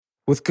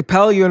With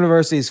Capella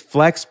University's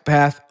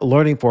FlexPath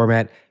learning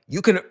format, you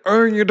can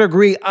earn your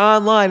degree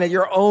online at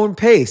your own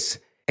pace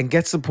and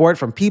get support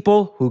from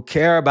people who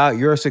care about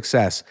your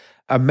success.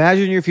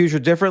 Imagine your future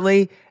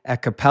differently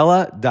at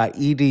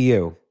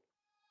capella.edu.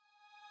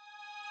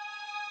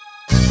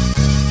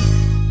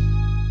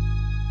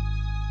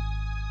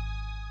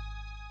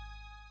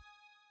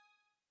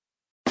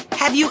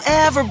 Have you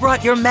ever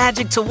brought your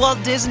magic to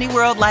Walt Disney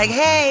World like,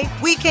 hey,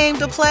 we came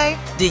to play?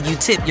 Did you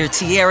tip your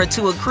tiara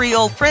to a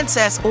Creole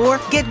princess or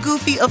get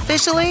goofy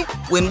officially?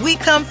 When we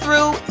come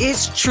through,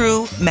 it's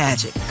true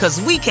magic,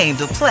 because we came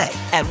to play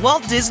at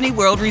Walt Disney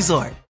World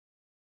Resort.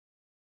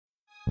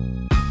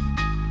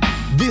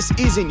 This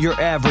isn't your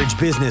average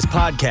business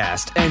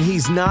podcast, and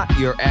he's not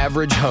your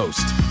average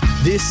host.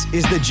 This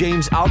is the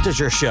James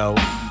Altucher Show.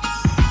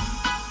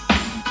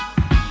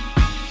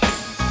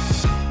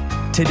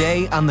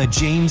 Today on the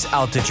James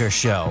Altucher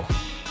Show.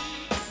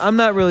 I'm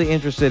not really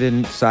interested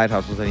in side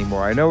hustles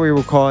anymore. I know we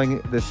were calling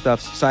this stuff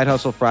Side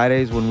Hustle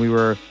Fridays when we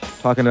were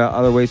talking about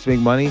other ways to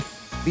make money.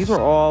 These are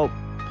all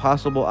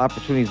possible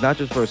opportunities, not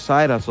just for a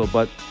side hustle,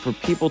 but for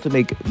people to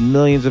make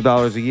millions of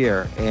dollars a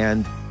year.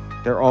 And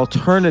they're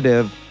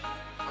alternative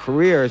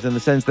careers in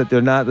the sense that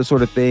they're not the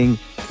sort of thing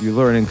you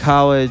learn in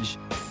college.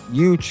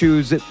 You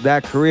choose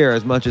that career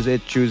as much as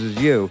it chooses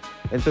you.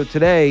 And so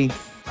today,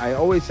 I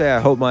always say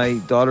I hope my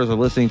daughters are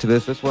listening to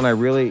this. This one I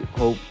really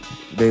hope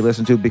they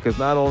listen to, because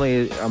not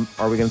only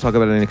are we going to talk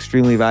about an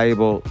extremely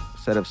valuable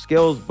set of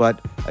skills,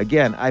 but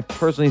again, I've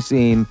personally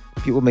seen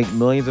people make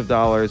millions of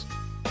dollars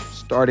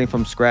starting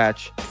from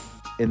scratch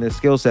in this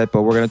skill set.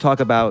 But we're going to talk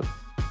about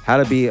how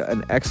to be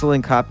an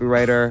excellent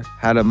copywriter,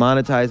 how to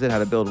monetize it, how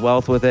to build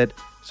wealth with it.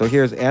 So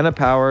here's Anna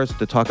Powers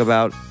to talk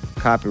about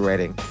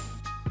copywriting.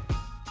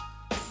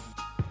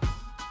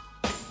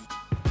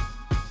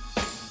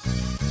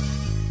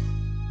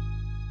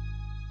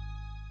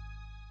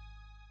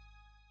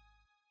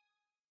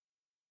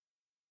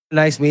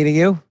 Nice meeting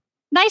you.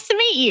 Nice to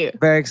meet you.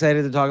 Very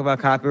excited to talk about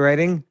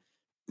copywriting.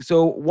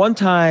 So one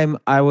time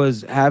I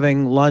was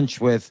having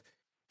lunch with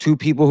two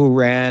people who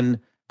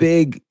ran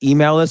big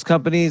email list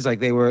companies.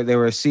 Like they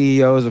were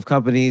CEOs of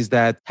companies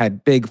that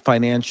had big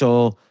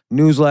financial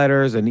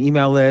newsletters and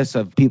email lists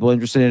of people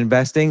interested in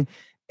investing.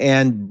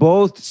 And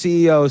both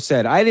CEOs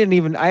said, I had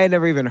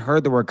never even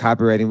heard the word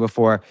copywriting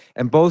before.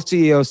 And both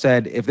CEOs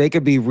said if they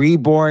could be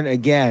reborn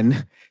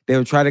again, they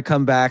would try to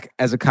come back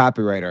as a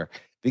copywriter,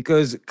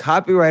 because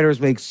copywriters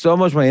make so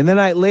much money. And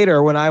then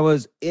later, when I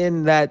was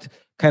in that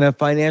kind of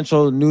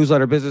financial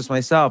newsletter business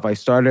myself, I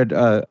started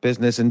a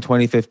business in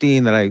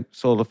 2015 that I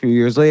sold a few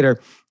years later.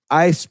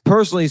 I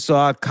personally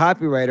saw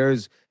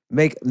copywriters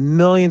make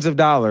millions of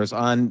dollars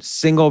on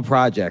single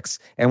projects.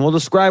 And we'll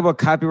describe what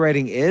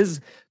copywriting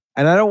is.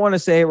 And I don't want to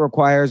say it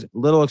requires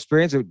little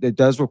experience. It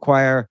does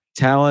require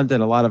talent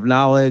and a lot of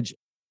knowledge.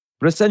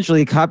 But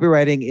essentially,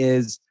 copywriting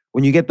is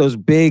when you get those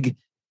big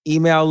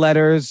email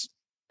letters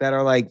that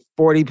are like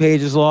 40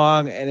 pages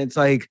long, and it's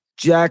like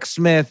Jack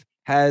Smith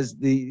has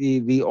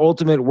the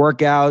ultimate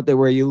workout that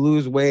where you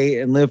lose weight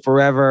and live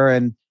forever.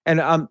 And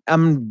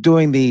I'm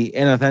doing the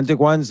inauthentic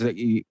ones.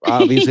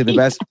 Obviously, the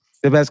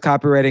best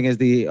copywriting is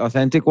the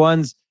authentic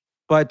ones.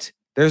 But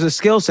there's a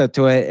skill set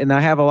to it, and I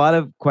have a lot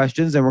of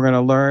questions, and we're going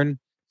to learn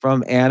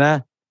from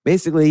Anna.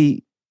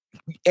 Basically,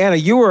 Anna,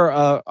 you were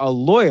a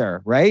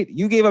lawyer, right?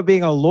 You gave up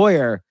being a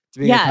lawyer to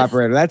being a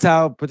copywriter. That's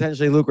how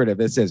potentially lucrative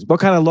this is. What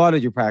kind of law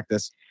did you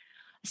practice?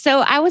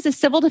 So I was a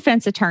civil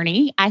defense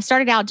attorney. I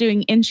started out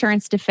doing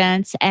insurance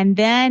defense. And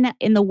then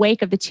in the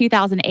wake of the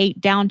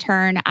 2008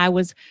 downturn, I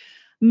was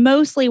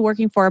mostly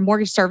working for a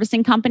mortgage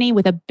servicing company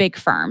with a big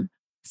firm.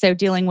 So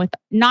dealing with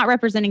not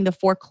representing the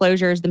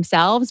foreclosures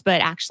themselves,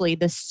 but actually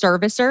the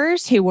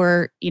servicers who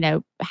were,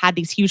 had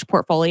these huge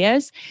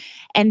portfolios.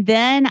 And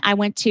then I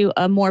went to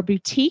a more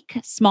boutique,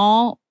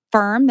 small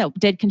firm that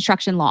did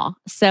construction law.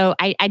 So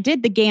I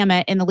did the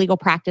gamut in the legal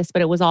practice,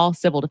 but it was all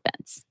civil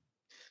defense.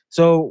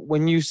 So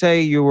when you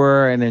say you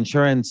were an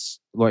insurance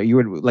lawyer, you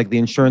would like the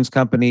insurance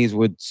companies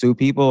would sue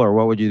people, or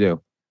what would you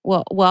do?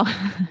 Well,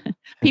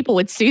 people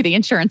would sue the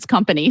insurance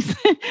companies.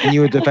 And you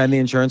would defend the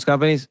insurance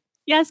companies?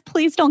 Yes,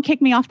 please don't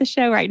kick me off the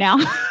show right now.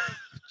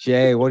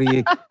 Jay, what do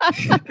you...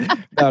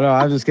 No,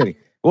 I'm just kidding.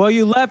 Well,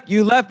 you left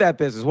that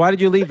business. Why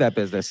did you leave that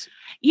business?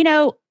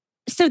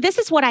 So this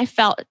is what I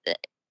felt.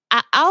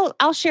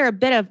 I'll share a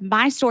bit of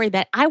my story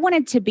that I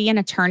wanted to be an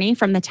attorney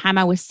from the time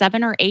I was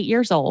 7 or 8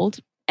 years old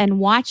and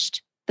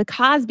watched The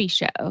Cosby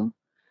Show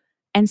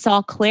and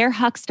saw Claire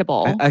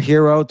Huxtable. A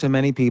hero to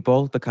many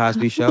people, The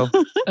Cosby Show.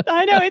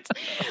 I know this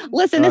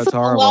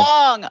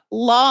was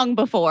long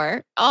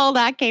before all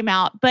that came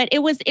out. But it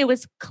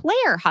was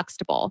Claire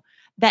Huxtable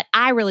that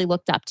I really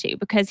looked up to,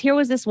 because here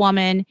was this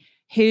woman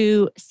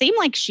who seemed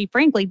like she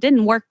frankly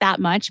didn't work that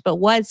much, but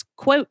was,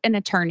 quote, an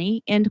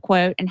attorney, end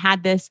quote, and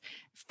had this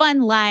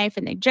fun life,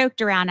 and they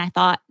joked around. I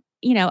thought,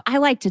 I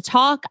like to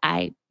talk.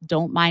 I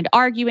don't mind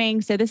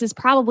arguing. So this is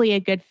probably a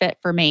good fit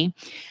for me.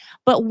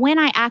 But when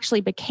I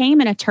actually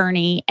became an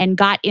attorney and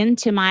got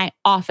into my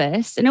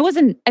office, and it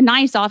wasn't a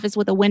nice office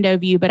with a window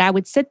view, but I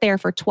would sit there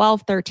for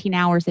 12, 13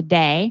 hours a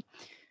day,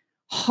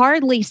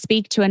 hardly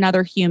speak to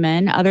another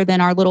human other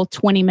than our little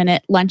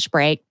 20-minute lunch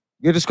break.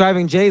 You're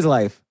describing Jay's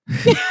life.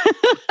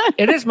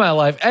 It is my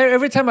life.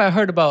 Every time I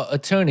heard about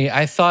attorney,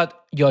 I thought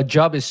your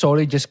job is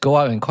solely just go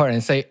out in court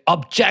and say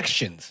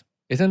objections.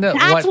 Isn't that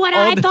That's what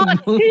I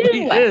thought movie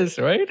too. is,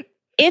 right?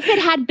 If it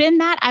had been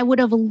that, I would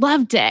have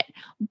loved it.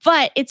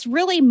 But it's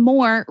really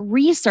more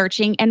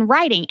researching and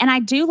writing. And I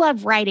do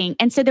love writing.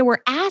 And so there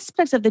were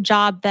aspects of the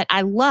job that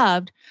I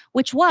loved,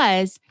 which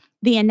was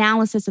the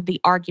analysis of the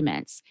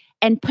arguments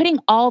and putting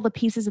all the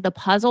pieces of the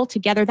puzzle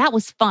together. That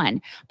was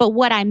fun. But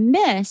what I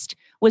missed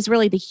was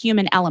really the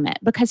human element,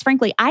 because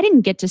frankly, I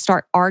didn't get to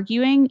start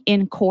arguing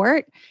in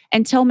court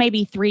until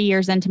maybe 3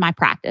 years into my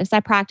practice. I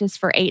practiced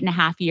for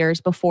 8.5 years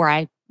before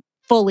I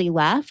fully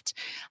left.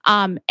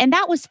 And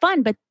that was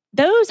fun, but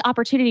those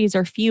opportunities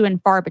are few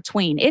and far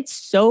between. It's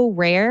so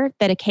rare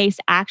that a case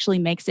actually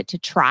makes it to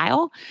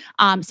trial.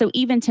 So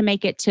even to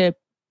make it to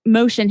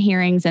motion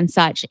hearings and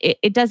such,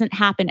 it doesn't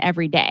happen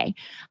every day.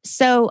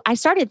 So I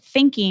started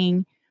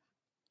thinking,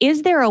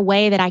 is there a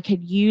way that I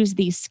could use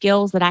these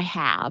skills that I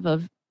have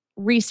of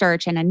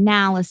research and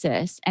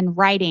analysis and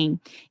writing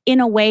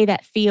in a way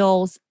that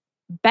feels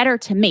better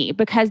to me?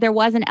 Because there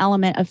was an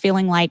element of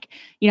feeling like,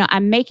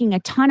 I'm making a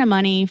ton of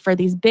money for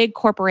these big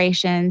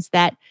corporations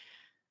that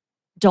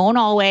don't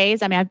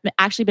always. I've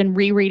actually been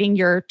rereading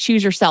your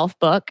Choose Yourself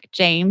book,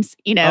 James,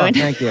 and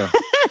thank you.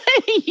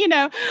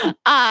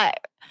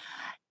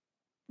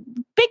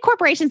 Big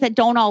corporations that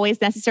don't always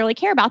necessarily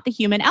care about the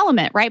human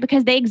element, right?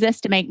 Because they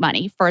exist to make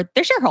money for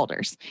their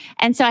shareholders.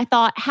 And so I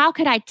thought, how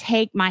could I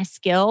take my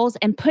skills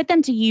and put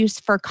them to use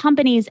for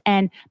companies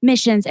and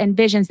missions and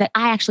visions that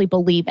I actually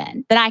believe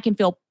in, that I can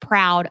feel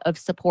proud of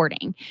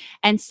supporting?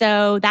 And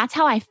so that's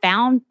how I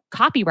found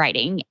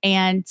copywriting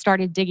and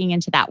started digging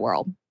into that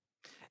world.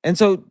 And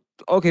so,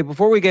 okay,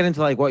 before we get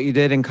into like what you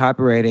did in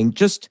copywriting,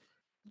 just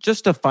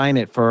define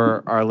it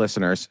for our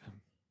listeners.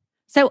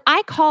 So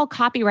I call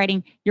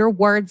copywriting your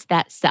words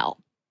that sell.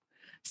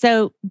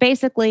 So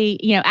basically,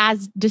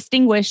 as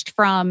distinguished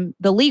from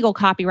the legal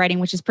copywriting,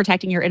 which is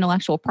protecting your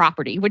intellectual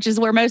property, which is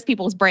where most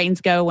people's brains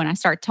go when I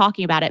start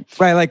talking about it.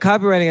 Right, like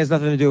copywriting has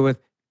nothing to do with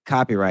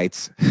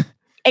copyrights.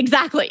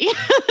 Exactly.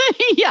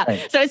 Yeah.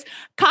 Right. So it's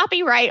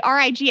copyright,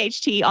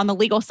 RIGHT on the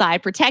legal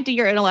side, protecting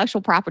your intellectual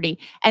property.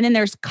 And then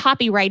there's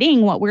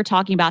copywriting, what we're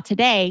talking about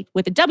today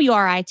with the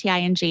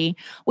WRITING,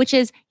 which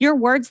is your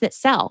words that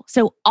sell.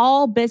 So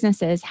all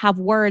businesses have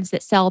words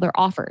that sell their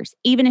offers.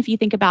 Even if you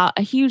think about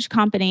a huge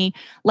company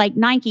like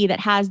Nike that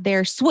has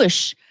their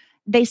swoosh,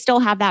 they still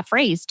have that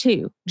phrase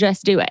too,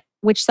 just do it,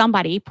 which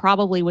somebody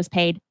probably was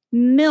paid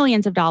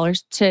millions of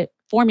dollars to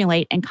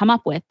formulate and come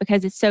up with,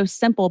 because it's so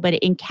simple, but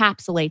it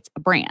encapsulates a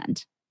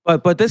brand.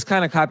 But this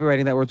kind of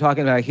copywriting that we're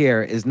talking about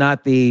here is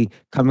not the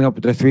coming up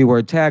with the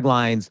 3-word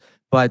taglines,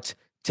 but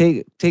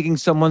taking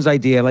someone's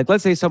idea. Like,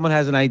 let's say someone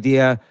has an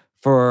idea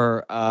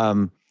for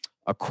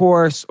a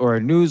course or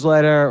a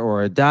newsletter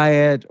or a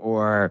diet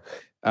or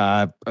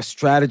a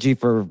strategy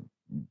for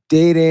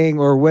dating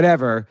or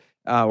whatever,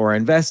 or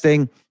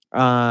investing.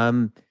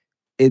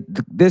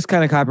 This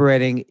kind of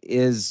copywriting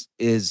is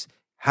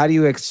how do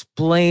you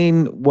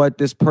explain what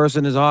this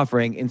person is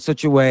offering in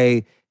such a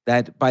way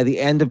that by the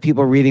end of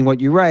people reading what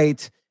you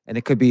write, and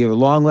it could be a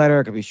long letter,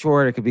 it could be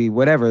short, it could be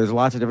whatever, there's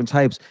lots of different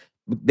types,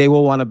 they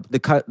will want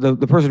to,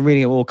 the person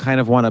reading it will kind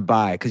of want to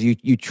buy because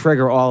you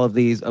trigger all of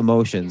these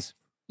emotions.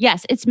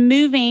 Yes, it's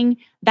moving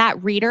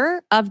that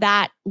reader of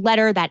that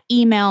letter, that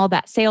email,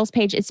 that sales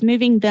page. It's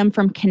moving them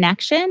from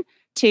connection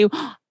to,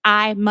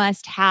 I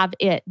must have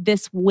it.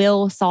 This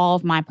will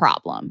solve my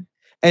problem.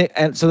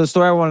 And so the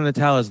story I wanted to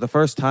tell is the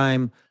first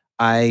time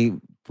I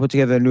put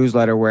together a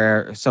newsletter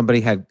where somebody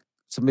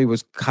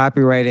was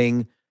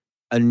copywriting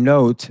a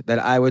note that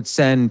I would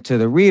send to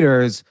the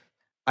readers.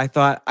 I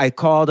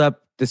called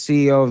up the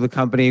CEO of the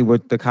company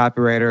with the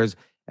copywriters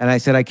and I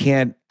said, I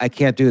can't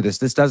do this.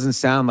 This doesn't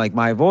sound like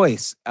my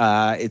voice.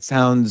 It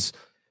sounds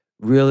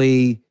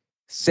really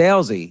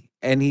salesy.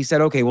 And he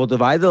said, okay, we'll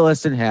divide the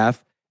list in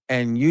half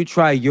and you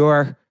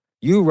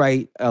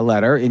write a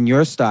letter in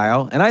your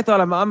style. And I thought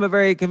I'm a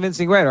very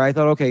convincing writer. I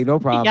thought, okay, no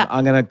problem.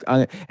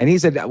 Yeah. And he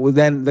said, well,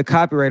 then the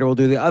copywriter will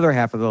do the other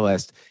half of the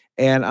list.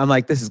 And I'm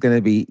like, this is going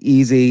to be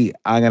easy.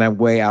 I'm going to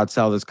way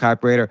outsell this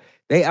copywriter.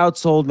 They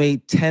outsold me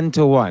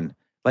 10-1.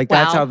 Like,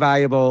 wow. That's how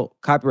valuable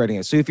copywriting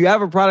is. So if you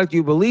have a product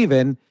you believe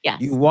in, yes,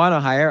 you want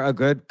to hire a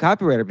good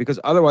copywriter, because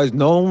otherwise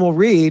no one will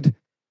read,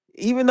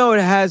 even though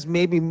it has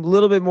maybe a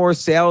little bit more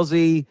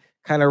salesy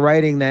kind of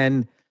writing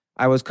than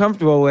I was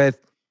comfortable with.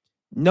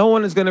 No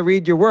one is going to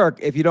read your work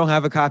if you don't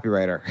have a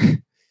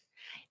copywriter.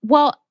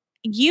 Well,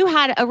 you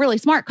had a really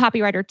smart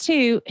copywriter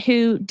too,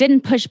 who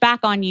didn't push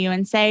back on you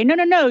and say,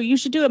 no, you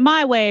should do it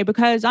my way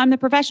because I'm the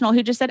professional,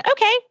 who just said,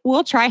 okay,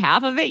 we'll try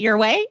half of it your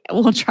way.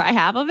 We'll try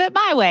half of it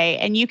my way.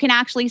 And you can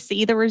actually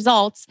see the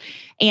results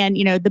and,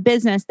 the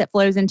business that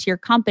flows into your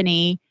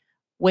company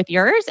with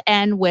yours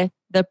and with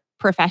the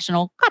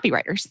professional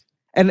copywriters.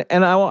 And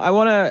I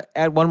want to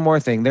add one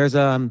more thing. There's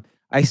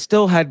I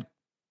still had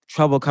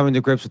trouble coming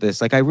to grips with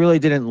this. Like, I really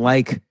didn't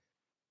like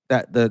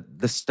that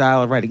the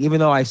style of writing, even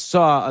though I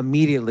saw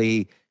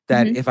immediately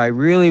that if I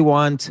really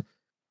want,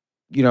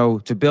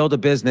 to build a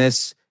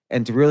business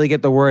and to really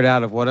get the word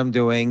out of what I'm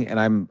doing,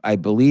 and I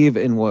believe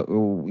in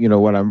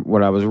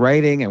what I was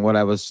writing and what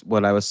I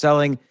was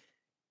selling,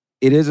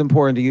 it is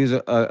important to use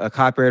a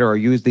copywriter or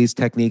use these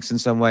techniques in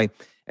some way.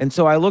 And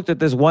so I looked at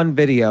this one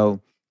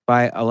video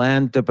by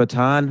Alain de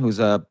Botton, who's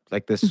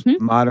this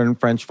modern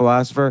French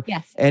philosopher.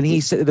 Yes. And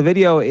he said the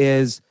video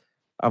is,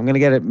 I'm going to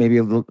get it maybe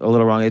a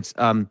little wrong. It's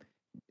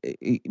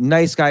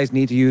nice guys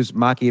need to use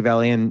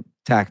Machiavellian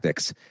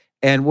tactics.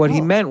 And what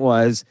he meant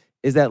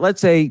is that,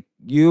 let's say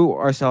you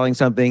are selling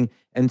something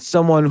and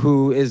someone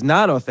who is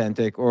not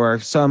authentic or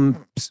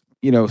some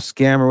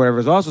scam or whatever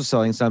is also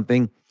selling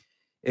something.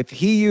 If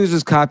he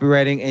uses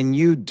copywriting and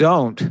you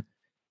don't,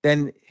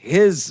 then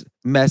his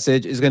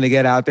message is going to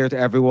get out there to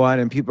everyone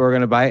and people are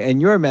going to buy it, and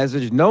your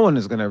message no one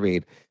is going to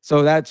read.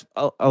 So that's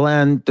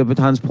Alain de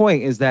Botton's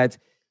point, is that,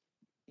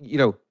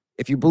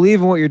 if you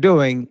believe in what you're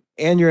doing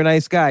and you're a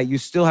nice guy, you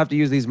still have to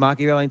use these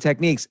Machiavellian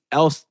techniques.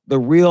 Else the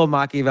real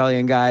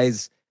Machiavellian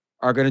guys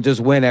are going to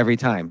just win every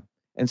time.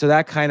 And so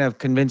that kind of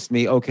convinced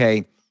me,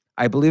 okay,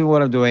 I believe in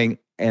what I'm doing.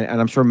 And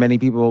I'm sure many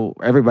people,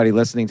 everybody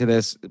listening to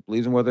this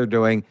believes in what they're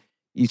doing.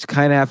 You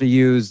kind of have to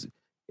use,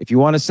 if you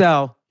want to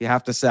sell, you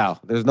have to sell.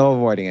 There's no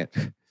avoiding it.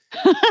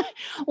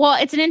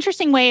 Well, it's an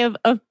interesting way of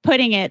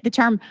putting it. The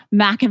term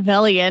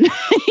Machiavellian,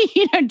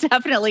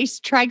 definitely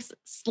strikes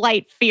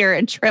slight fear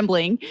and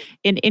trembling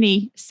in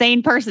any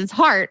sane person's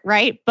heart,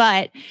 right?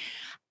 But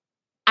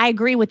I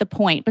agree with the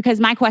point, because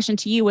my question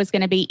to you was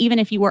going to be, even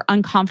if you were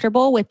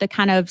uncomfortable with the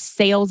kind of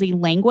salesy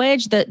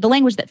language, the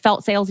language that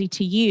felt salesy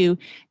to you,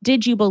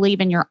 did you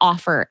believe in your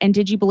offer? And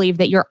did you believe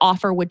that your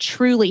offer would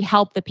truly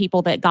help the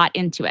people that got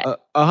into it?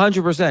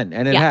 100%.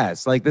 And it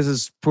has. This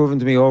is proven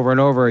to me over and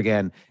over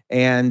again.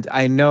 And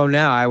I know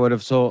now I would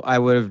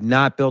have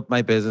not built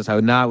my business. I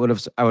would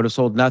have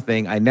sold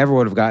nothing. I never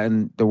would have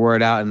gotten the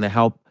word out and the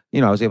help.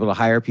 I was able to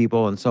hire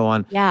people and so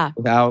on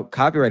without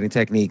copywriting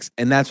techniques.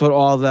 And that's what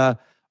all the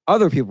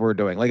other people were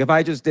doing. If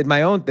I just did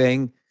my own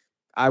thing,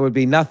 I would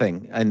be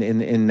nothing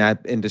in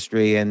that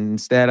industry. And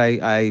instead,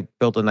 I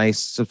built a nice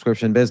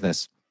subscription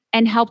business.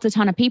 And helped a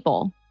ton of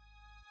people.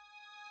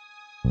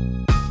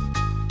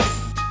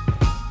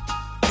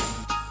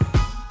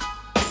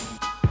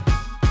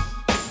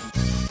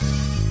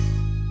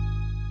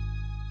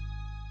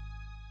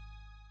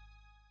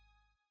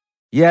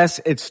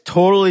 Yes, it's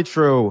totally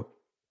true.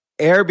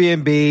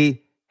 Airbnb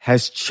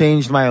has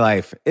changed my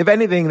life. If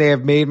anything, they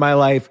have made my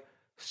life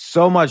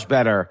so much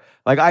better.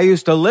 I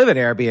used to live in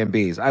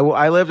Airbnbs.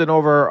 I lived in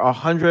over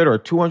 100 or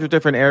 200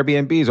 different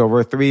Airbnbs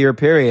over a 3-year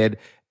period,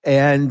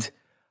 and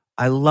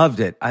I loved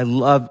it.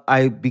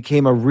 I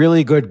became a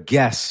really good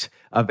guest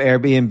of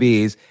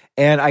Airbnbs,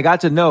 and I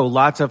got to know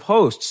lots of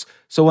hosts.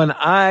 So when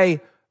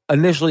I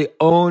initially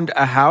owned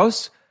a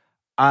house,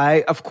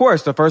 of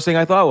course, the first thing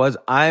I thought was,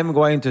 I'm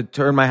going to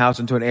turn my house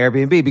into an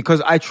Airbnb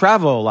because I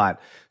travel a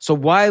lot. So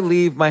why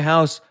leave my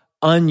house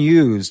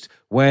unused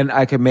when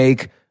I can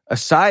make a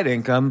side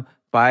income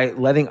by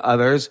letting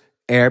others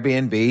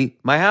Airbnb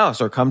my house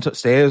or come to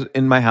stay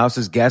in my house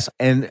as guests?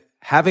 And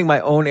having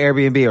my own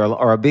Airbnb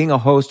or being a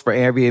host for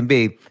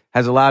Airbnb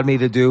has allowed me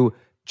to do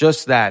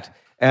just that.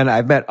 And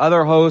I've met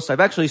other hosts. I've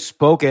actually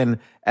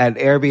spoken at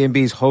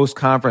Airbnb's host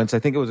conference. I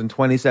think it was in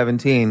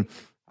 2017.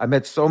 I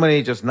met so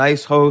many just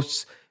nice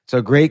hosts. It's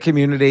a great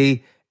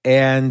community.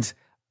 And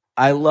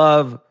I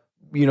love,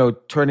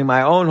 turning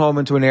my own home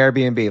into an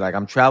Airbnb.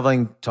 I'm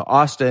traveling to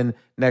Austin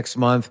next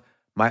month.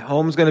 My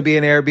home's going to be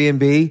an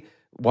Airbnb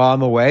while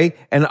I'm away,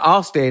 and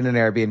I'll stay in an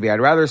Airbnb.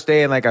 I'd rather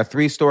stay in a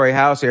 3-story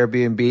house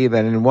Airbnb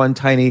than in one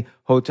tiny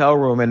hotel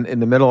room in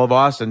the middle of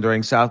Austin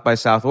during South by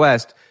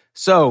Southwest.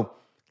 So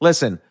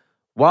listen,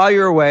 while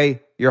you're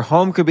away, your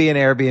home could be an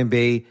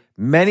Airbnb.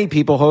 Many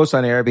people host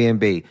on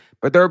Airbnb,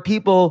 but there are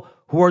people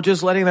who are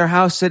just letting their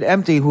house sit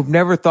empty, who've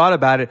never thought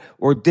about it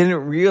or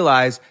didn't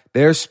realize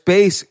their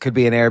space could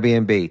be an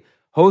Airbnb.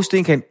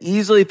 Hosting can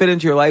easily fit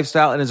into your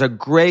lifestyle and is a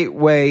great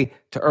way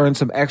to earn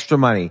some extra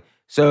money.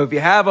 So if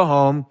you have a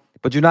home,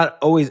 but you're not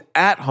always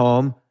at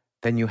home,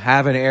 then you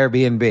have an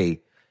Airbnb.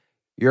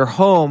 Your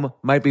home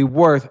might be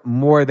worth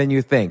more than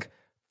you think.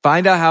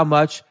 Find out how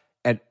much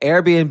at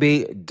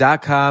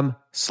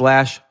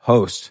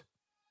airbnb.com/host.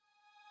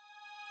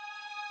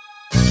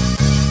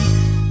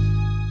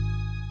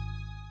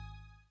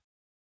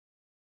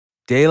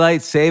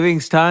 Daylight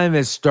savings time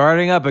is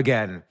starting up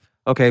again.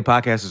 Okay,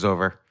 podcast is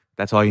over.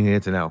 That's all you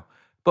needed to know.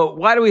 But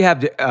why do we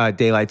have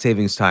daylight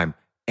savings time?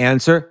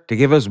 Answer: to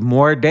give us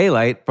more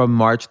daylight from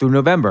March through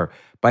November.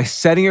 By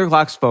setting your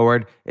clocks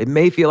forward, it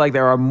may feel like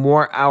there are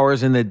more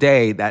hours in the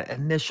day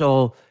when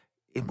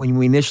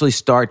we initially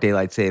start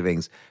daylight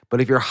savings.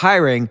 But if you're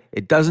hiring,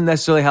 it doesn't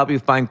necessarily help you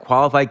find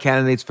qualified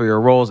candidates for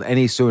your roles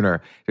any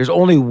sooner. There's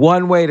only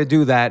one way to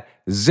do that: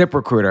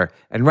 ZipRecruiter.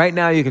 And right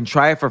now you can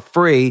try it for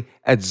free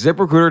at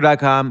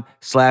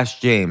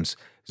ZipRecruiter.com/James.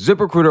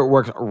 ZipRecruiter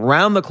works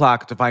around the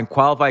clock to find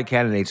qualified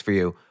candidates for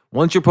you.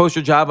 Once you post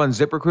your job on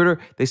ZipRecruiter,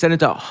 they send it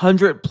to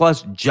 100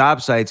 plus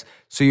job sites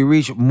so you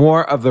reach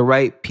more of the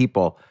right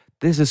people.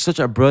 This is such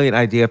a brilliant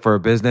idea for a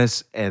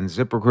business, and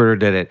ZipRecruiter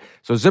did it.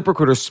 So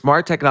ZipRecruiter's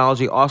smart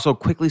technology also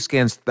quickly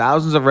scans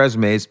thousands of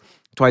resumes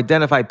to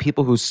identify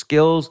people whose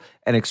skills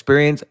and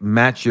experience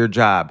match your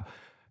job.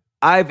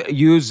 I've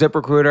used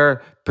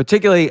ZipRecruiter,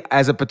 particularly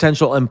as a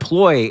potential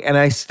employee, and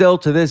I still,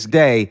 to this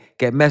day,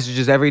 get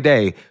messages every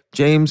day.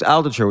 James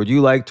Altucher, would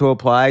you like to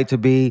apply to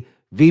be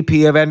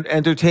VP of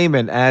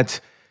Entertainment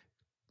at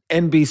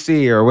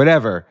NBC or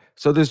whatever?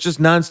 So there's just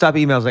nonstop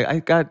emails. Like I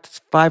got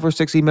 5 or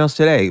 6 emails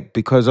today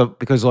because a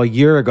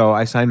year ago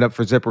I signed up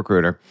for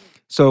ZipRecruiter.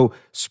 So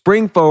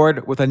spring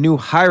forward with a new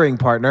hiring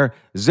partner,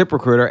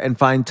 ZipRecruiter, and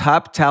find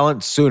top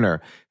talent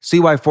sooner. See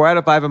why 4 out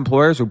of 5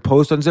 employers who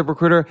post on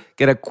ZipRecruiter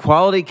get a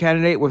quality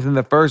candidate within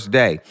the first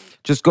day.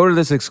 Just go to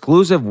this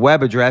exclusive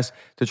web address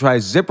to try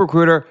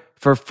ZipRecruiter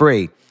for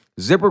free.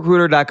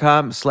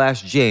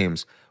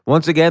 ZipRecruiter.com/James.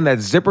 Once again,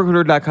 that's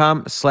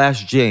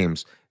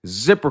ZipRecruiter.com/James.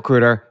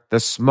 ZipRecruiter, the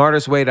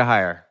smartest way to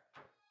hire.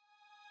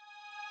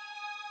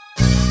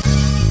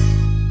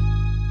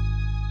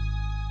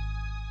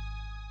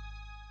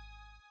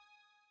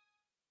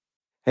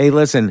 Hey,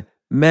 listen,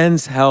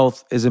 men's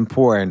health is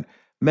important.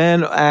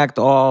 Men act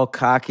all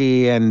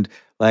cocky and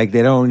like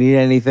they don't need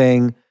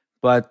anything.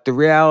 But the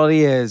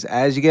reality is,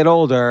 as you get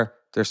older,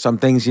 there's some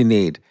things you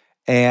need.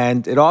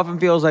 And it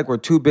often feels like we're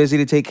too busy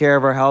to take care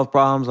of our health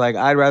problems. Like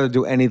I'd rather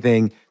do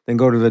anything than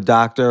go to the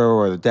doctor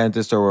or the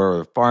dentist or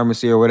the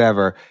pharmacy or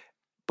whatever.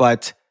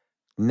 But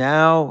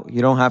now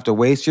you don't have to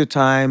waste your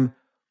time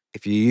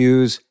if you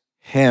use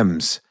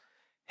Hims.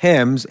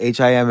 Hims,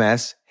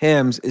 Hims,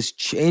 Hims is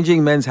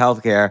changing men's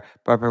healthcare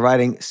by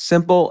providing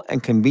simple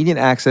and convenient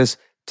access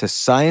to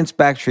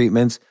science-backed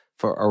treatments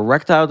for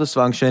erectile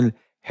dysfunction,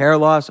 hair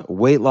loss,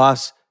 weight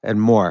loss, and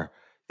more.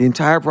 The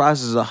entire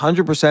process is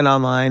 100%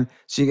 online,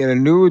 so you get a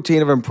new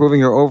routine of improving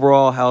your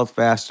overall health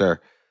faster.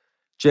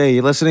 Jay,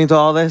 you listening to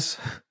all this?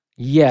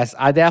 Yes,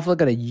 I definitely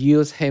gonna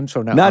use Hims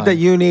from now on. Not that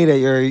you need it.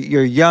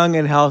 You're young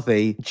and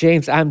healthy.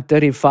 James, I'm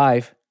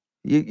 35.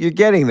 You're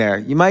getting there.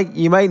 You might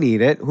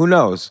need it. Who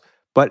knows?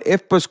 But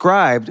if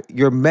prescribed,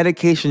 your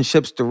medication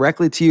ships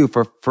directly to you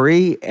for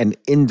free and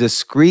in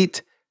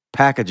discreet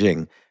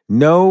packaging.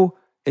 No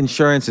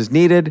insurance is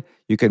needed.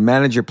 You can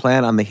manage your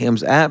plan on the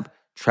Hims app,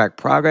 track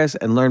progress,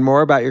 and learn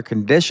more about your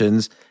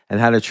conditions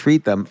and how to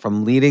treat them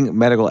from leading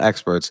medical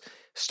experts.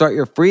 Start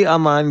your free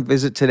online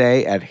visit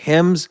today at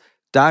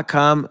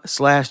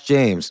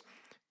hims.com/James.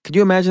 Could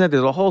you imagine that?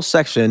 There's a whole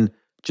section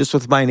just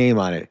with my name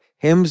on it.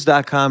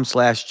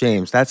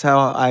 hims.com/James. That's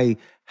how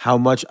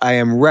much I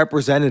am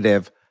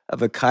representative of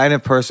the kind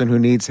of person who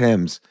needs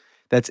Hims.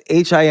 That's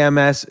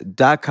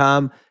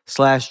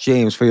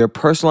HIMS.com/James for your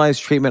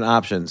personalized treatment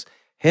options.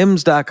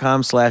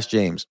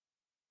 HIMS.com/James.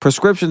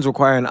 Prescriptions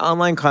require an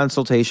online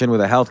consultation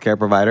with a healthcare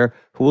provider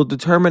who will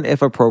determine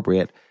if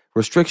appropriate.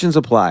 Restrictions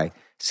apply.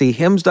 See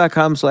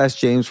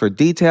HIMS.com/James for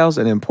details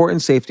and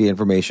important safety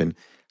information.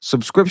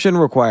 Subscription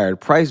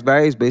required. Price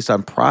varies based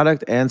on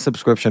product and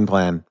subscription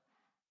plan.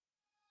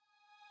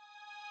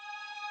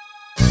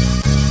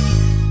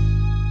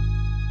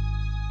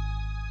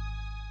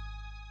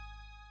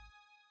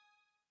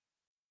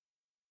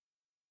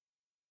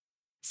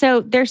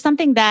 So there's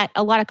something that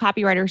a lot of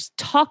copywriters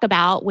talk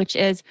about, which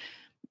is,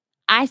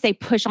 I say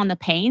push on the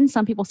pain.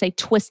 Some people say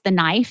twist the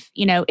knife,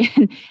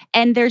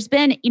 and there's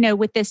been,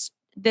 with this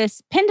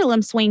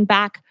pendulum swing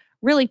back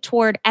really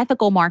toward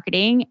ethical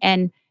marketing.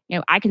 And,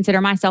 I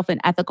consider myself an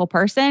ethical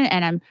person,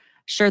 and I'm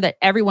sure that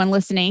everyone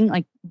listening,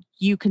 like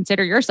you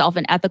consider yourself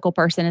an ethical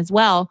person as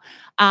well.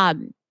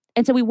 And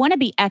so we want to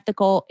be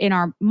ethical in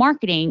our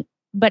marketing.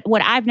 But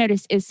what I've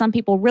noticed is some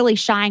people really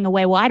shying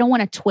away. Well, I don't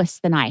want to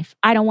twist the knife.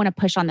 I don't want to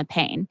push on the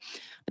pain.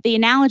 But the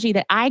analogy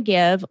that I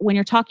give when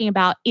you're talking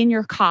about in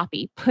your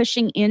copy,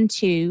 pushing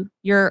into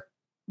your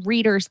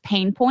readers'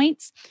 pain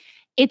points,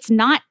 it's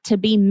not to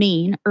be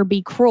mean or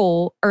be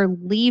cruel or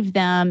leave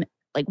them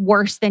like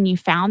worse than you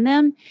found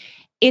them.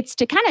 It's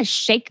to kind of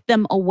shake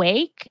them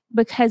awake,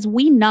 because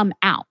we numb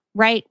out,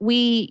 right?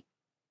 We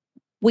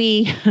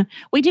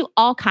do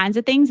all kinds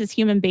of things as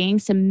human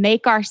beings to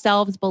make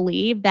ourselves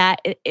believe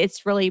that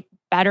it's really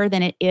better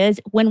than it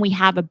is when we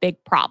have a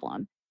big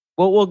problem.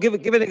 Well, we'll give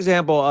an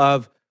example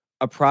of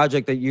a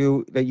project that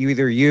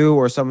either you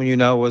or someone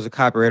was a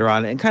copywriter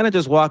on, and kind of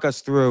just walk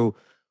us through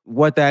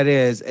what that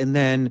is. And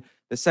then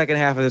the second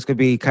half of this could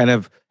be kind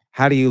of,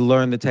 how do you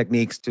learn the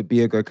techniques to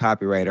be a good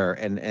copywriter,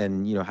 and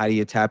how do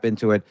you tap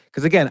into it?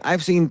 Because again,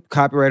 I've seen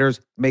copywriters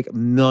make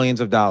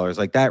millions of dollars.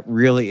 Like that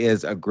really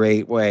is a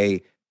great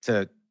way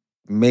to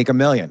make $1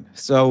 million.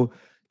 So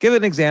give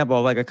an example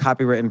of like a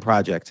copywritten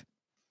project.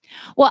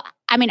 Well,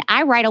 I mean,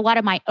 I write a lot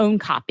of my own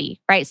copy,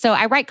 right? So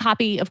I write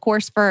copy, of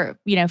course, for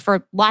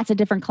lots of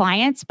different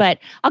clients, but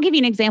I'll give you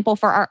an example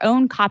for our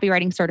own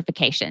copywriting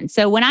certification.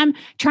 So when I'm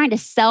trying to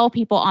sell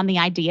people on the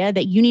idea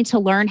that you need to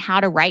learn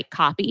how to write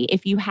copy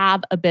if you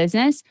have a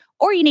business,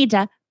 or you need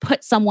to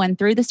put someone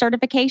through the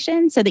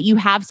certification so that you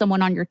have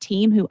someone on your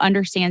team who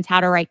understands how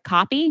to write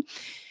copy,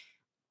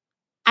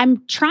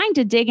 I'm trying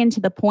to dig into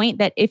the point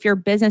that if your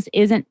business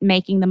isn't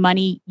making the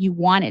money you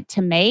want it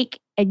to make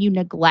and you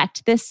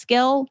neglect this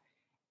skill,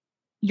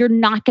 you're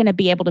not going to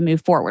be able to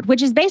move forward,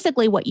 which is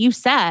basically what you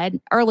said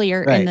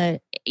earlier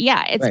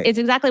it's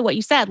exactly what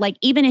you said. Like,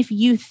 even if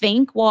you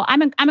think, well,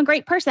 I'm a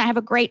great person, I have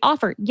a great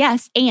offer.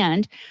 Yes.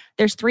 And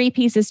there's 3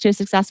 pieces to a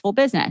successful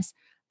business: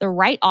 the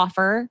right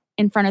offer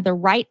in front of the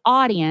right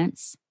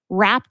audience,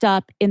 wrapped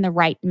up in the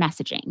right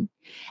messaging.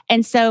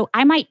 And so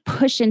I might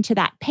push into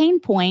that pain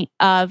point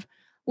of,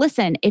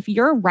 listen, if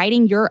you're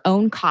writing your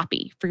own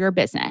copy for your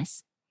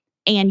business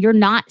and you're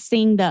not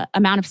seeing the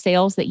amount of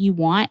sales that you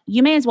want,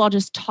 you may as well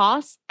just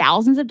toss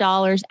thousands of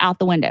dollars out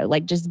the window.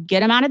 Like, just get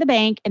them out of the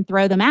bank and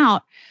throw them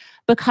out,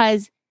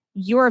 because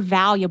you're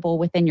valuable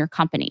within your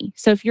company.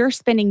 So if you're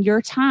spending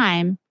your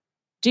time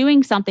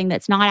doing something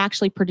that's not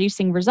actually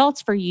producing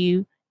results for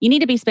you, you need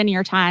to be spending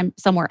your time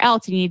somewhere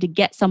else. You need to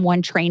get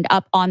someone trained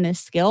up on this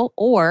skill,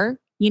 or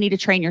you need to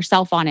train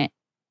yourself on it.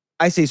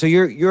 I see. So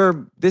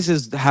this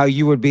is how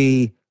you would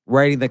be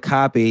writing the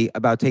copy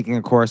about taking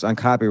a course on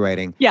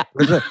copywriting. Yeah.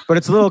 But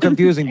it's a little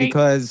confusing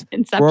because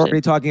Inception. we're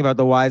already talking about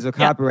the whys of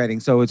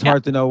copywriting. So it's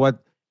hard to know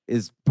what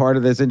is part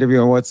of this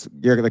interview and what's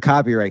the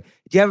copyright.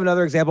 Do you have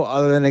another example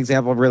other than an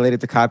example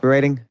related to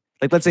copywriting?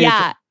 Like,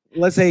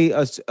 let's say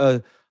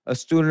a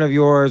student of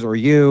yours or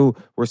you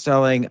were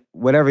selling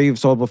whatever you've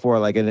sold before,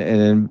 like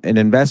an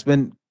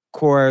investment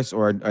course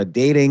or a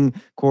dating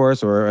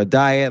course or a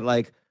diet,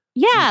 like.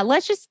 Yeah,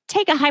 let's just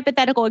take a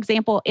hypothetical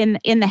example in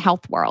the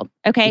health world.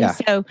 Okay. Yeah.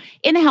 So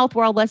in the health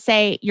world, let's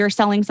say you're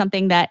selling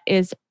something that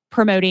is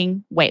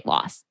promoting weight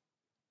loss.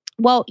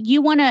 Well,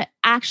 you want to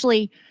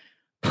actually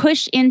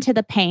push into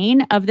the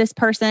pain of this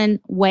person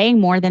weighing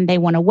more than they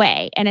want to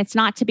weigh. And it's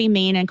not to be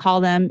mean and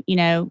call them,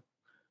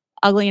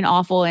 ugly and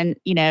awful and,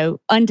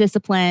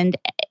 undisciplined,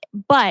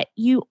 but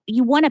you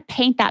want to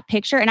paint that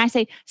picture. And I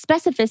say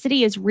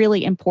specificity is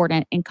really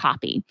important in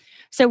copy.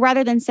 So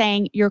rather than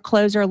saying your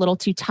clothes are a little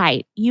too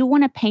tight, you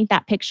want to paint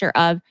that picture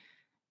of,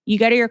 you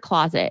go to your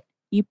closet,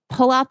 you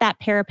pull out that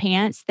pair of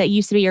pants that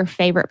used to be your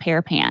favorite pair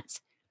of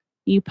pants.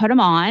 You put them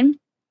on,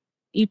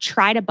 you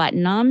try to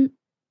button them,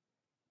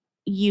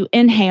 you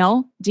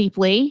inhale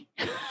deeply.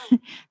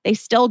 They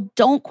still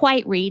don't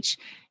quite reach.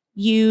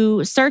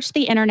 You search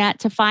the internet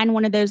to find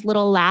one of those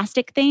little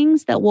elastic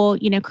things that will,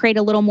 create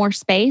a little more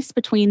space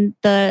between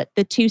the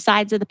 2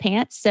 sides of the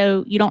pants,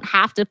 so you don't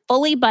have to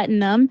fully button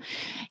them.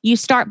 You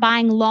start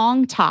buying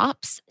long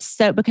tops,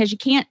 so because you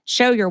can't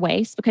show your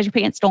waist because your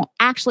pants don't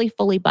actually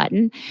fully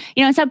button.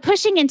 So I'm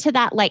pushing into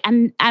that. Like,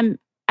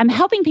 I'm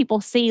helping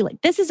people see,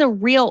 like, this is a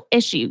real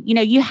issue.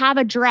 You have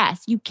a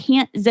dress, you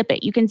can't zip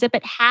it. You can zip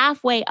it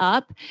halfway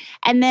up,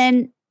 and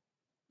then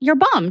you're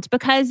bummed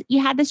because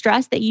you had this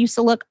dress that you used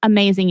to look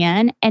amazing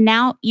in, and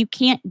now you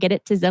can't get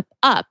it to zip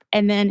up.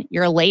 And then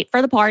you're late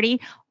for the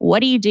party. What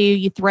do?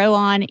 You throw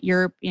on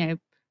your,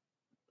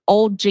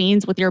 old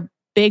jeans with your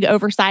big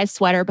oversized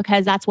sweater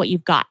because that's what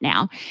you've got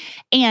now.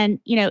 And,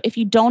 if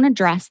you don't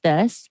address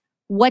this,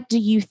 what do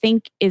you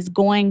think is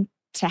going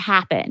to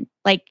happen?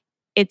 Like,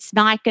 it's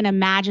not going to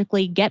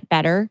magically get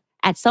better.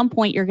 At some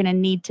point, you're going to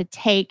need to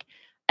take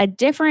a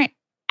different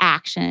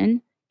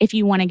action if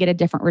you want to get a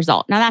different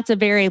result. Now, that's a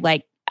very,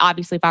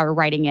 obviously, if I were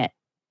writing it,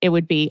 it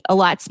would be a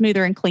lot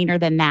smoother and cleaner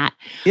than that.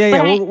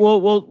 Yeah.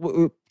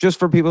 We'll just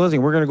for people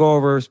listening, we're going to go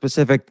over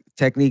specific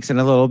techniques in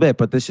a little bit,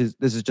 but this is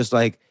just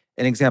like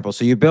an example.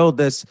 So you build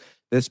this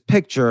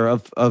picture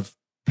of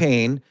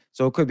pain.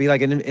 So it could be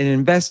like in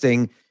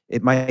investing,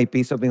 it might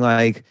be something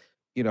like,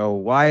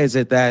 why is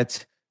it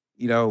that,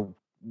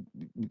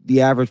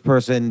 the average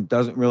person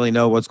doesn't really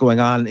know what's going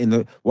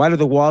on why do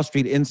the Wall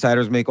Street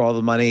insiders make all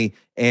the money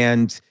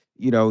and,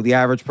 the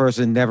average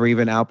person never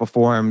even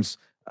outperforms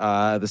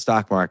the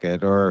stock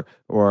market, or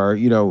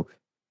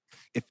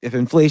if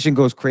inflation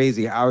goes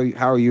crazy, how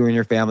are you and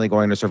your family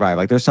going to survive?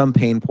 Like, there's some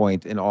pain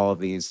point in all of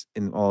these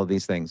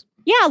things.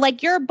 Yeah,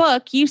 like your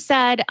book, you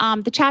said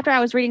the chapter I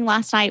was reading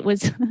last night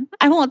was,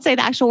 I won't say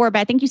the actual word, but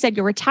I think you said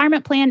your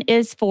retirement plan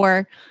is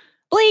for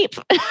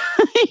bleep,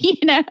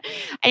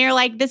 and you're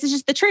like, this is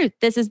just the truth.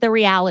 This is the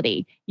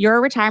reality. Your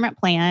retirement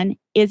plan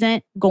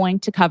isn't going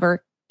to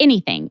cover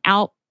anything.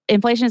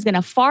 Inflation is going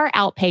to far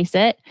outpace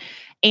it.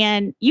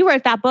 And you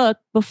wrote that book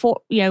before,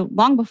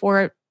 long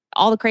before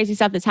all the crazy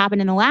stuff that's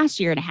happened in the last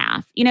year and a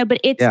half, but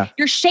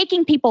you're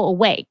shaking people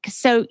awake.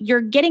 So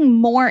you're getting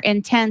more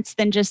intense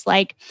than just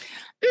like,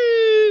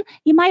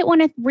 you might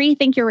want to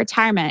rethink your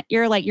retirement.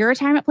 You're like, your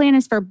retirement plan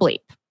is for bleep.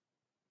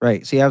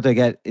 Right. So you have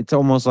to it's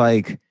almost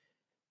like,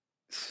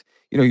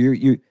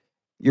 you're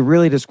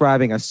really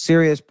describing a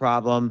serious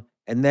problem,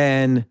 and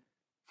then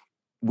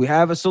we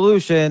have a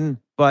solution,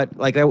 but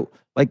like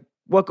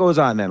what goes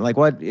on then? Like,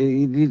 what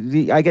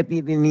I get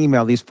an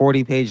email, these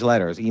 40-page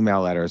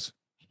email letters.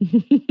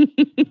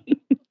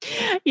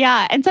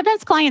 Yeah. And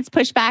sometimes clients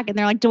push back and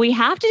they're like, do we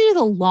have to do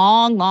the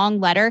long, long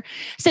letter?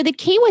 So the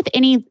key with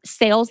any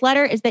sales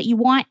letter is that you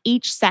want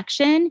each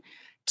section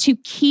to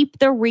keep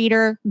the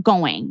reader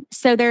going.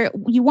 So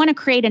you want to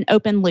create an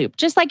open loop.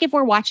 Just like if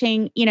we're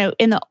watching,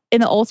 in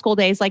the old school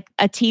days, like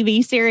a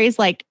TV series,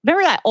 like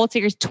remember that old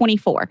series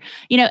 24,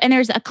 and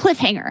there's a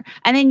cliffhanger.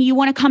 And then you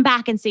want to come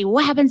back and see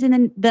what happens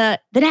in the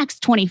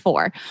next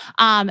 24.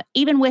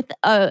 Even with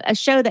a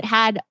show that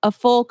had a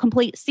full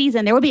complete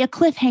season, there will be a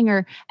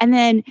cliffhanger. And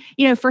then,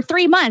 for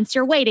 3 months,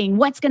 you're waiting,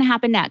 what's going to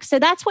happen next? So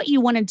that's what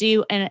you want to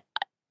do. And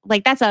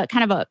like, that's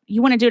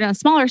you want to do it on a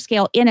smaller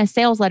scale in a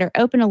sales letter,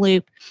 open a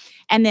loop,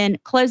 and then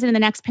close it in the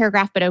next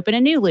paragraph, but open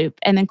a new loop,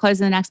 and then close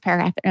in the next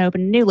paragraph and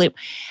open a new loop.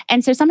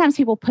 And so sometimes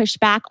people push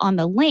back on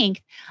the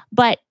length,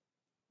 but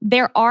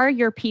there are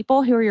your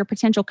people who are your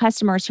potential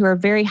customers who are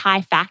very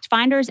high fact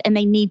finders, and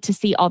they need to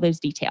see all those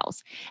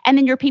details. And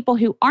then your people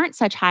who aren't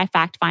such high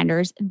fact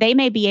finders, they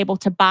may be able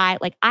to buy,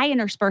 like I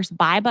intersperse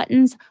buy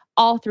buttons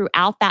all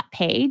throughout that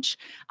page,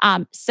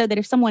 so that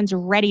if someone's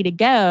ready to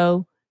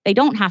go, they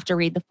don't have to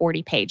read the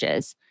 40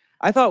 pages.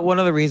 I thought one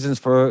of the reasons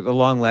for the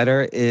long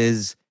letter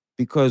is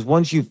because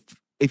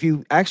if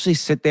you actually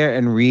sit there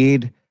and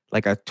read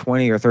like a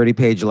 20 or 30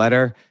 page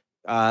letter,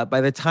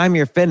 by the time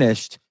you're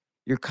finished,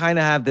 you kind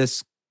of have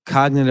this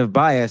cognitive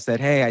bias that,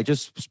 hey, I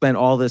just spent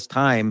all this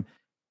time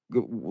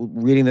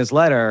reading this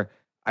letter.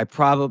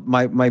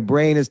 My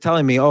brain is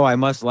telling me, oh, I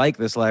must like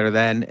this letter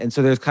then. And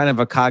so there's kind of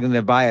a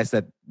cognitive bias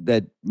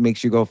that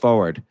makes you go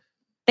forward.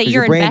 That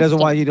your brain doesn't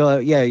want you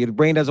to, your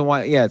brain doesn't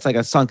want, it's like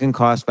a sunken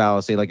cost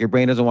fallacy. Like your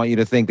brain doesn't want you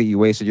to think that you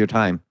wasted your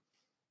time.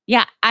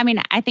 Yeah. I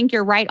mean, I think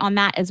you're right on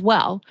that as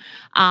well.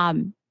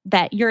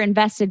 That you're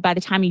invested by the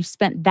time you've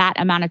spent that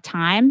amount of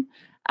time.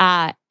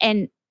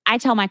 And I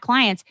tell my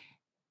clients,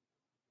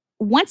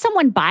 once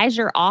someone buys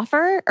your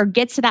offer or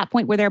gets to that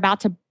point where they're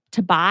about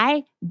to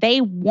buy, they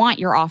want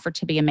your offer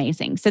to be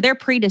amazing. So they're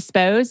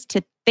predisposed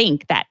to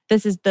think that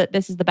this is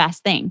the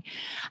best thing.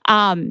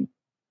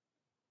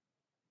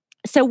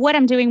 So what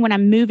I'm doing when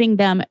I'm moving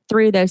them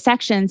through those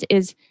sections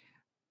is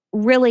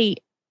really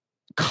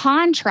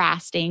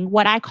contrasting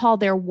what I call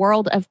their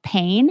world of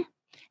pain.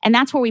 And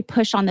that's where we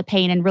push on the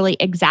pain and really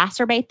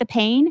exacerbate the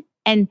pain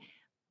and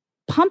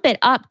pump it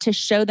up to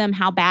show them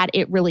how bad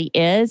it really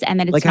is. And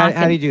that it's like,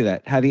 how do you do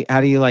that? How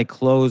do you like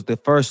close the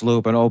first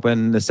loop and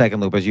open the second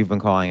loop, as you've been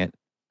calling it?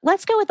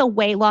 Let's go with a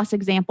weight loss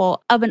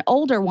example of an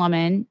older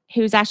woman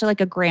who's actually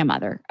like a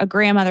grandmother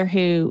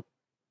who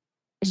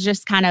is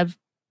just kind of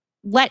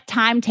let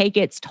time take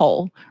its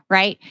toll,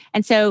 right?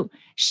 And so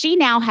she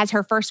now has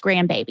her first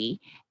grandbaby,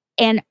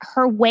 and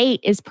her weight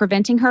is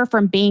preventing her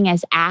from being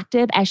as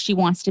active as she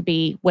wants to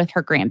be with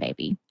her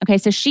grandbaby. Okay,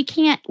 so she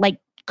can't like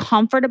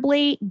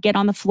comfortably get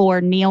on the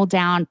floor, kneel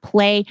down,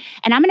 play.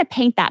 And I'm going to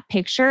paint that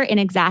picture in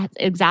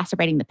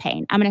exacerbating the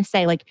pain. I'm going to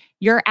say, like,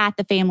 you're at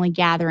the family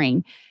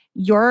gathering.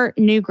 Your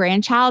new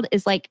grandchild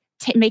is like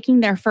making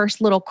their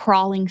first little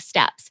crawling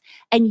steps.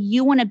 And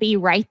you want to be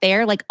right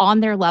there, like on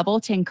their level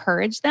to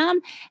encourage them.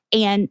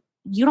 And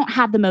you don't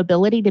have the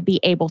mobility to be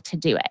able to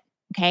do it.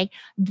 Okay.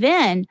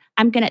 Then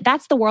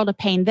that's the world of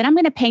pain. Then I'm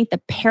going to paint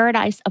the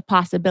paradise of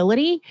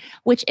possibility,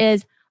 which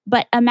is,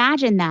 but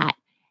imagine that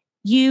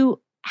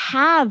you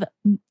have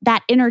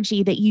that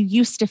energy that you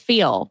used to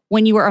feel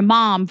when you were a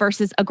mom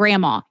versus a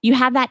grandma. You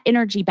have that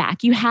energy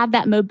back. You have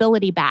that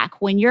mobility back.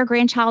 When your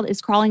grandchild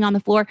is crawling on the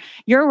floor,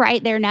 you're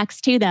right there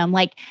next to them.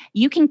 Like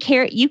you can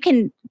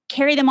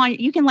carry them on.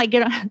 You can like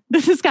get on.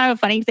 This is kind of a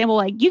funny example.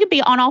 Like you could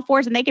be on all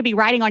fours and they could be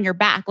riding on your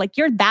back. Like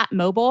you're that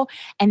mobile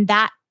and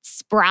that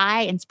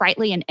spry and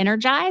sprightly and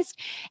energized.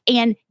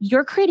 And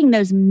you're creating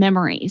those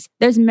memories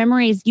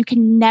you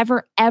can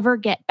never, ever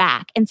get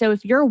back. And so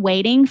if you're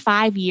waiting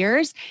 5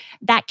 years,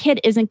 that kid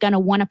isn't going to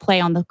want to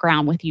play on the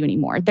ground with you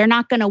anymore. They're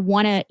not going to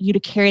want you to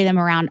carry them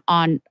around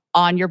on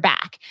your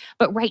back.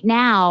 But right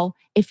now,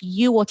 if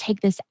you will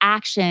take this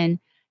action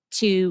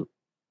to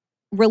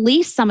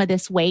release some of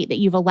this weight that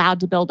you've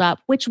allowed to build up,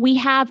 which we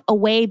have a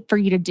way for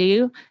you to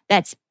do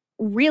that's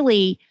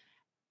really,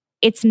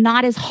 it's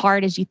not as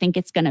hard as you think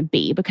it's going to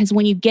be, because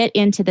when you get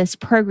into this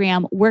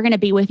program, we're going to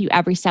be with you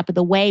every step of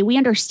the way. We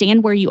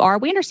understand where you are.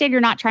 We understand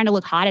you're not trying to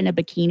look hot in a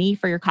bikini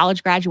for your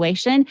college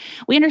graduation.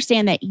 We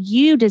understand that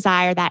you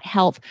desire that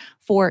health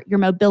for your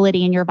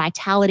mobility and your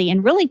vitality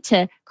and really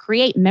to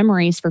create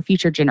memories for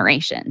future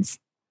generations.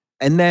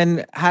 And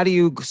then how do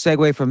you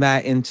segue from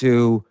that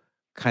into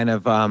kind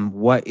of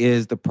what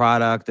is the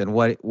product and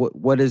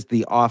what is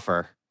the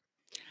offer?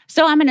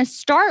 So I'm going to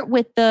start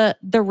with the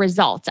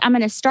results. I'm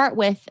going to start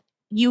with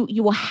you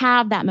will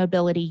have that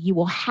mobility, you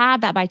will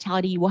have that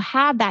vitality, you will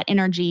have that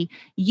energy.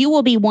 You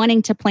will be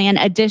wanting to plan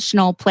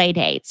additional play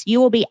dates. You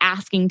will be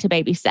asking to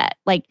babysit.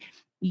 Like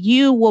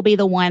you will be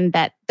the one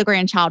that the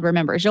grandchild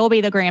remembers. You'll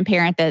be the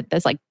grandparent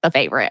that's like the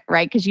favorite,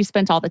 right? Because you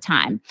spent all the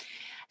time.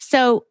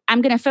 So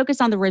I'm going to focus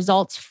on the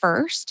results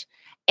first.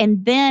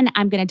 And then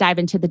I'm going to dive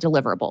into the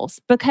deliverables,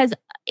 because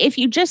if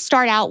you just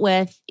start out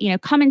with,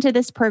 come into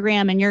this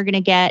program and you're going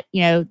to get,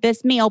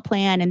 this meal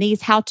plan and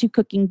these how-to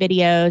cooking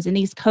videos and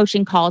these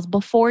coaching calls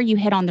before you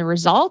hit on the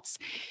results,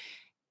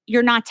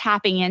 you're not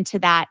tapping into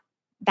that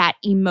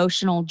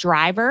emotional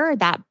driver,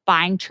 that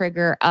buying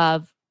trigger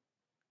of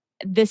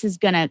this is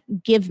going to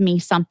give me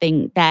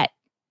something that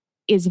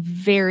is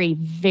very,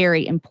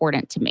 very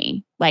important to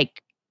me,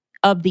 like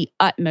of the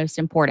utmost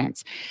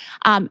importance.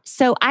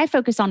 So I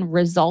focus on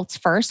results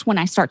first when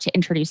I start to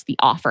introduce the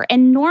offer.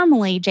 And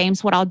normally,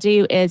 James, what I'll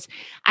do is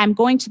I'm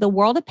going to the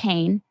world of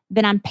pain,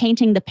 then I'm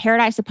painting the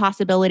paradise of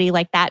possibility,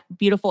 like that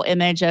beautiful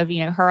image of,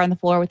 her on the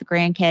floor with the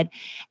grandkid.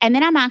 And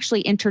then I'm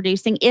actually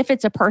introducing, if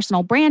it's a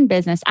personal brand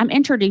business, I'm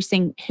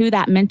introducing who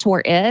that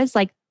mentor is,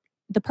 like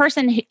the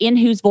person in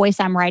whose voice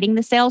I'm writing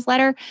the sales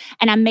letter,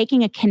 and I'm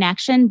making a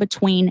connection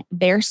between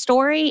their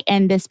story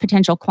and this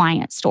potential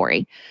client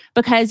story.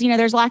 Because,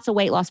 there's lots of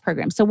weight loss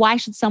programs. So why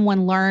should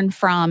someone learn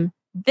from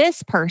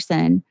this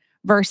person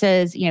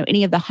versus,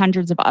 any of the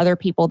hundreds of other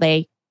people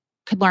they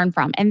could learn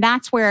from? And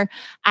that's where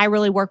I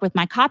really work with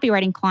my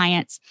copywriting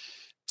clients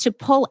to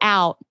pull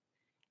out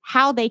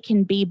how they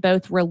can be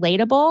both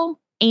relatable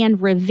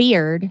and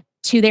revered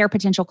to their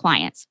potential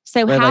clients.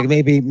 So right, like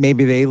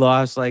maybe they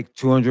lost like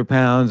 200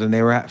 pounds and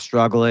they were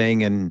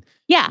struggling and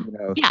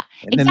and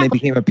then they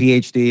became a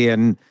PhD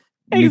in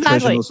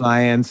nutritional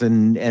science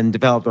and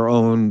developed their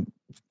own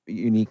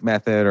unique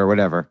method or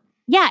whatever.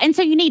 Yeah. And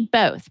so you need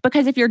both,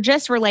 because if you're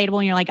just relatable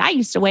and you're like, I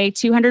used to weigh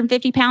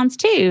 250 pounds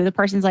too, the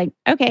person's like,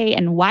 okay,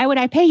 and why would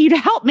I pay you to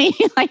help me?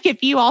 Like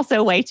if you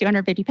also weigh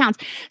 250 pounds.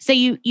 So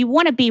you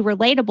want to be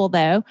relatable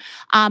though,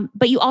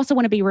 but you also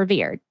want to be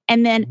revered.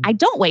 And then I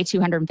don't weigh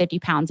 250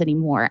 pounds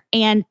anymore.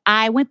 And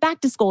I went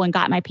back to school and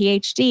got my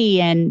PhD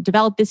and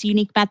developed this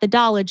unique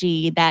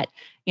methodology that,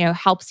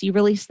 helps you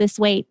release this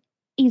weight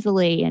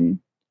easily. And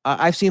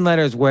I've seen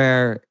letters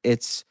where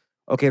it's,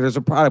 okay, there's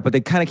a product, but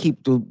they kind of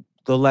keep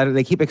the letter,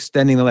 they keep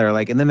extending the letter,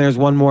 and then there's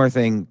one more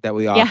thing that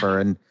we offer.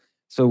 And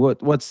so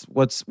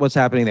what's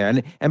happening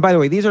there? And by the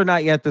way, these are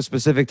not yet the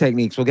specific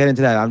techniques. We'll get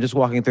into that. I'm just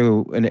walking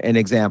through an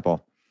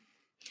example.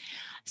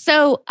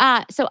 So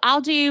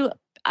I'll do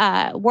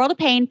World of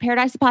Pain,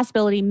 Paradise of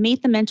Possibility,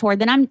 Meet the Mentor.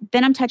 Then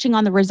I'm touching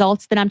on the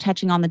results. Then I'm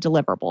touching on the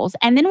deliverables.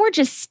 And then we're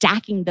just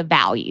stacking the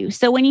value.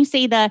 So when you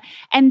see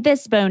and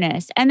this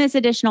bonus and this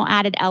additional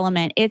added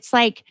element, it's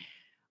like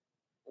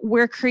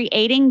we're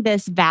creating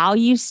this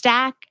value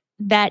stack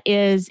that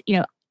is,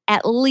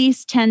 at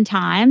least 10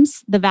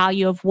 times the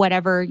value of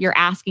whatever you're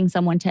asking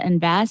someone to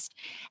invest.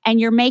 And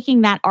you're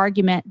making that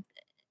argument,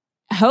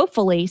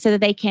 hopefully, so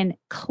that they can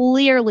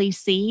clearly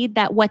see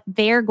that what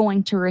they're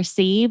going to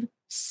receive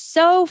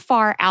so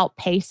far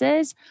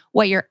outpaces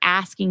what you're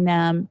asking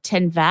them to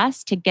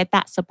invest to get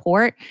that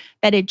support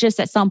that it just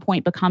at some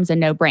point becomes a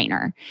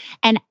no-brainer.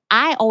 And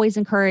I always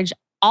encourage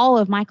all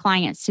of my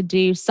clients to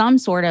do some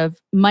sort of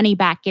money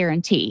back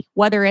guarantee,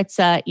 whether it's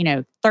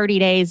 30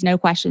 days, no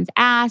questions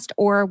asked,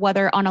 or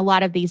whether on a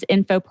lot of these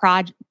info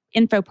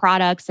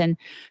products and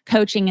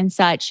coaching and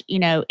such,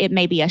 it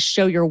may be a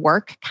show your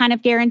work kind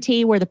of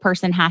guarantee where the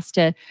person has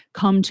to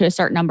come to a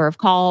certain number of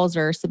calls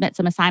or submit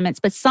some assignments,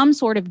 but some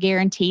sort of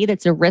guarantee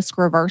that's a risk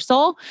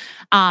reversal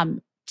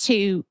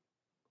to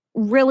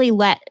really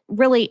let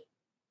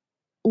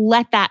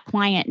that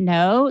client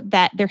know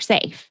that they're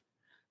safe,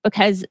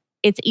 because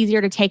it's easier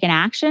to take an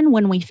action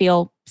when we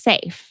feel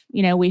safe.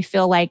 We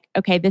feel like,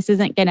 okay, this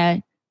isn't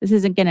gonna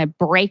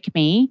break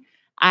me.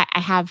 I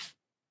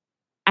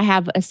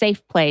have a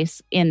safe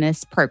place in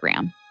this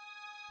program.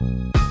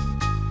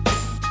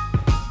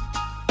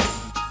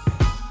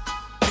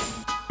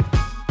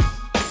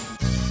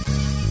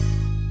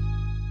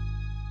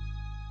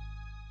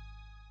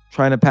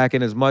 Trying to pack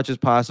in as much as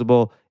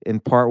possible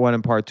in part 1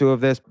 and part 2 of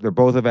this. They're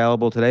both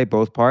available today,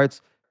 both parts.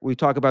 We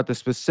talk about the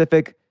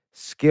specific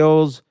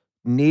skills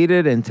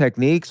needed and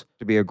techniques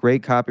to be a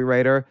great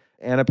copywriter.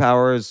 Anna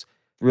Power is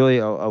really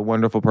a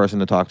wonderful person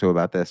to talk to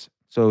about this.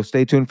 So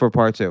stay tuned for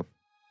part 2.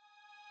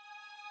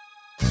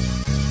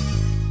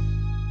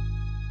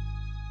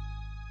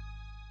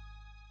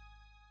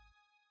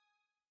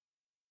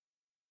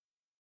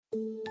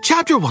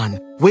 Chapter 1.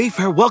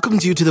 Wayfair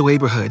welcomes you to the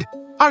neighborhood.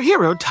 Our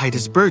hero,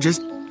 Titus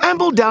Burgess,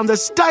 ambled down the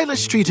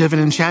stylish street of an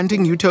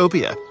enchanting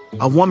utopia.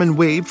 A woman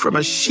waved from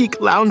a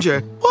chic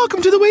lounger.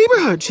 "Welcome to the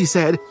neighborhood," she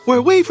said,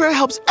 "where Wayfair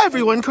helps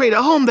everyone create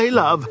a home they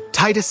love."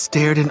 Titus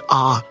stared in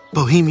awe.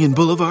 Bohemian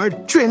Boulevard,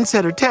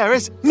 Trendsetter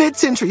Terrace,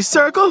 Mid-Century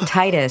Circle.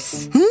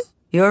 Titus,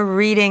 you're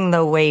reading the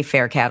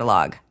Wayfair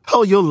catalog.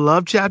 Oh, you'll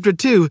love Chapter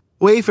 2.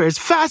 Wayfair's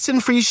fast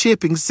and free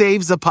shipping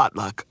saves a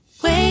potluck.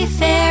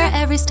 Wayfair,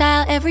 every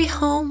style, every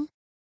home.